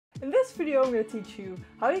In this video I'm going to teach you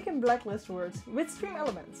how you can blacklist words with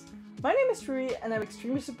StreamElements. My name is Trui and I make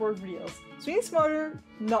extremely support videos. Stream smarter,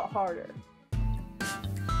 not harder.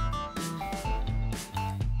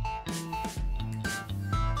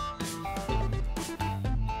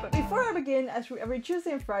 But before I begin, I stream every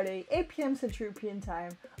Tuesday and Friday, 8 PM Central European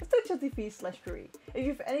Time, on twitch.tv/Trui. If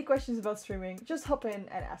you have any questions about streaming, just hop in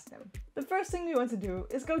and ask them. The first thing we want to do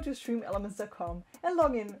is go to StreamElements.com and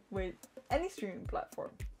log in with any streaming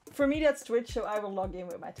platform. For me that's Twitch, so I will log in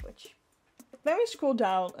with my Twitch. Then we scroll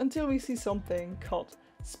down until we see something called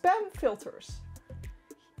Spam Filters.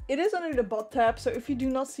 It is under the bot tab, so if you do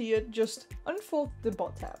not see it, just unfold the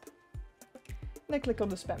bot tab. And then click on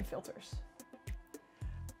the Spam Filters.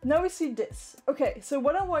 Now we see this. Okay, so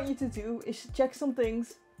what I want you to do is check some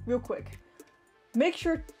things real quick. Make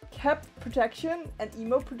sure cap protection and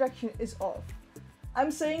emote protection is off.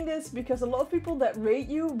 I'm saying this because a lot of people that rate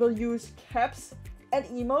you will use caps and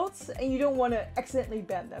emotes and you don't want to accidentally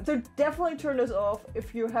ban them. So definitely turn those off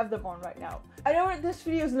if you have them on right now. I know that this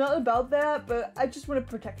video is not about that, but I just want to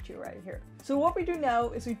protect you right here. So what we do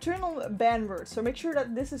now is we turn on ban words. So make sure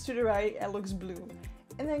that this is to the right and looks blue.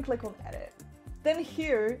 And then click on edit. Then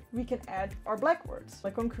here we can add our black words.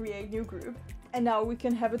 Click on create new group. And now we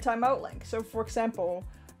can have a timeout length. So for example,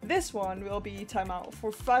 this one will be timeout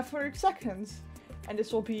for 500 seconds. And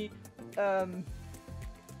this will be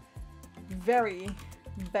very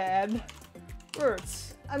bad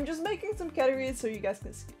words. I'm just making some categories so you guys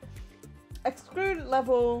can see. Exclude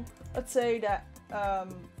level, let's say that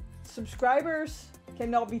subscribers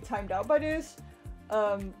cannot be timed out by this.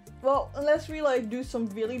 Well, unless we like do some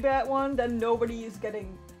really bad one, then nobody is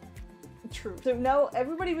getting through. So now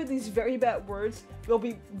everybody with these very bad words will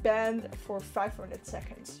be banned for 500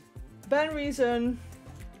 seconds. Ban reason,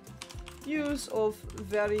 use of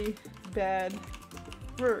very bad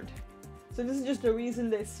word. So this is just the reason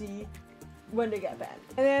they see when they get banned.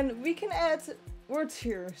 And then we can add words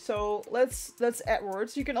here. So let's add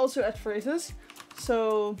words. You can also add phrases.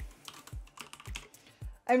 So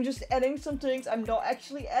I'm just adding some things. I'm not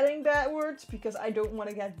actually adding bad words because I don't want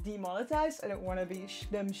to get demonetized. I don't want to be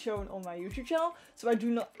them shown on my YouTube channel. So I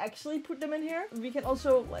do not actually put them in here. We can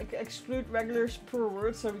also like exclude regulars per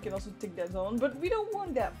word. So we can also tick that on. But we don't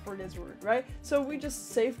want that for this word, right? So we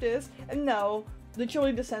just save this. And now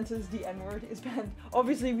literally the sentence the N-word is banned.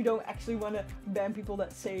 Obviously we don't actually want to ban people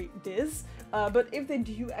that say this. But if they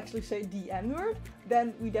do actually say the N-word,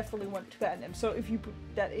 then we definitely want to ban them. So if you put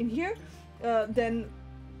that in here, then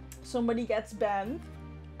somebody gets banned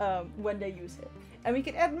when they use it. And we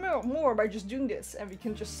can add more by just doing this. And we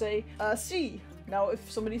can just say C. Now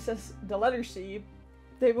if somebody says the letter C,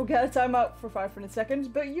 they will get a timeout for 500 seconds.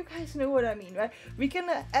 But you guys know what I mean, right? We can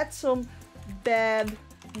add some bad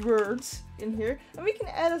words in here. And we can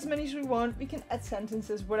add as many as we want. We can add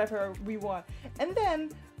sentences, whatever we want. And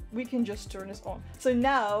then we can just turn this on. So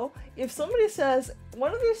now, if somebody says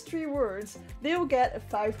one of these three words, they will get a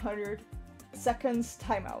 500 seconds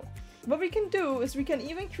timeout. What we can do is we can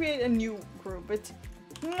even create a new group. It's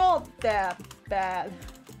not that bad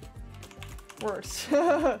words.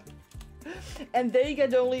 And they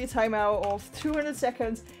get only a timeout of 200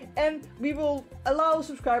 seconds. And we will allow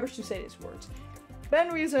subscribers to say these words. Ban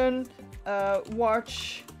reason,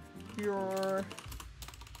 watch your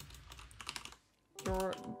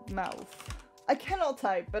mouth. I cannot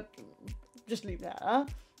type, but just leave that, huh?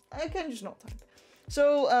 I can just not type.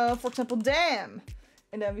 So, for example, damn,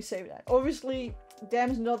 and then we save that. Obviously, damn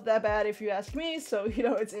is not that bad if you ask me, so, you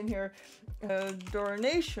know, it's in here.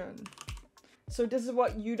 Donation. So this is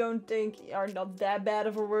what you don't think are not that bad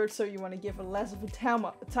of a word, so you want to give a less of a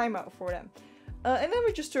timeout for them. And then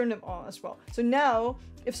we just turn them on as well. So now,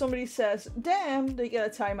 if somebody says damn, they get a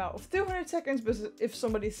timeout of 200 seconds, but if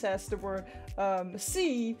somebody says the word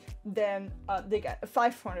C, then they get a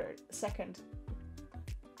 500 second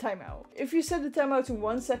timeout. If you set the timeout to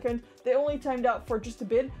 1 second, they only timed out for just a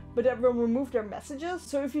bit, but that will remove their messages.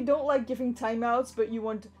 So if you don't like giving timeouts, but you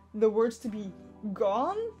want the words to be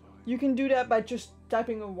gone, you can do that by just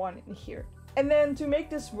typing a 1 in here. And then to make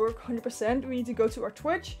this work 100%, we need to go to our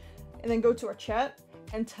Twitch and then go to our chat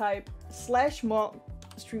and type /mod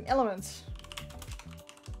StreamElements.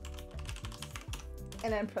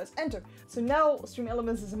 And then press enter. So now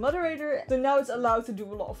StreamElements is a moderator. So now it's allowed to do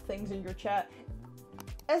a lot of things in your chat.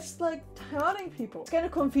 As like timeouting people. It's kind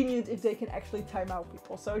of convenient if they can actually time out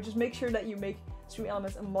people. So just make sure that you make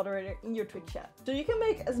StreamElements a moderator in your Twitch chat. So you can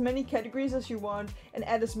make as many categories as you want and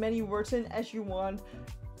add as many words in as you want.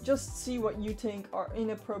 Just see what you think are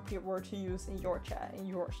inappropriate words to use in your chat, in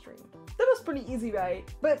your stream. That was pretty easy, right?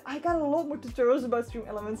 But I got a lot more tutorials about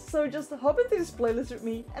StreamElements, so just hop into this playlist with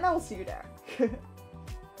me and I will see you there.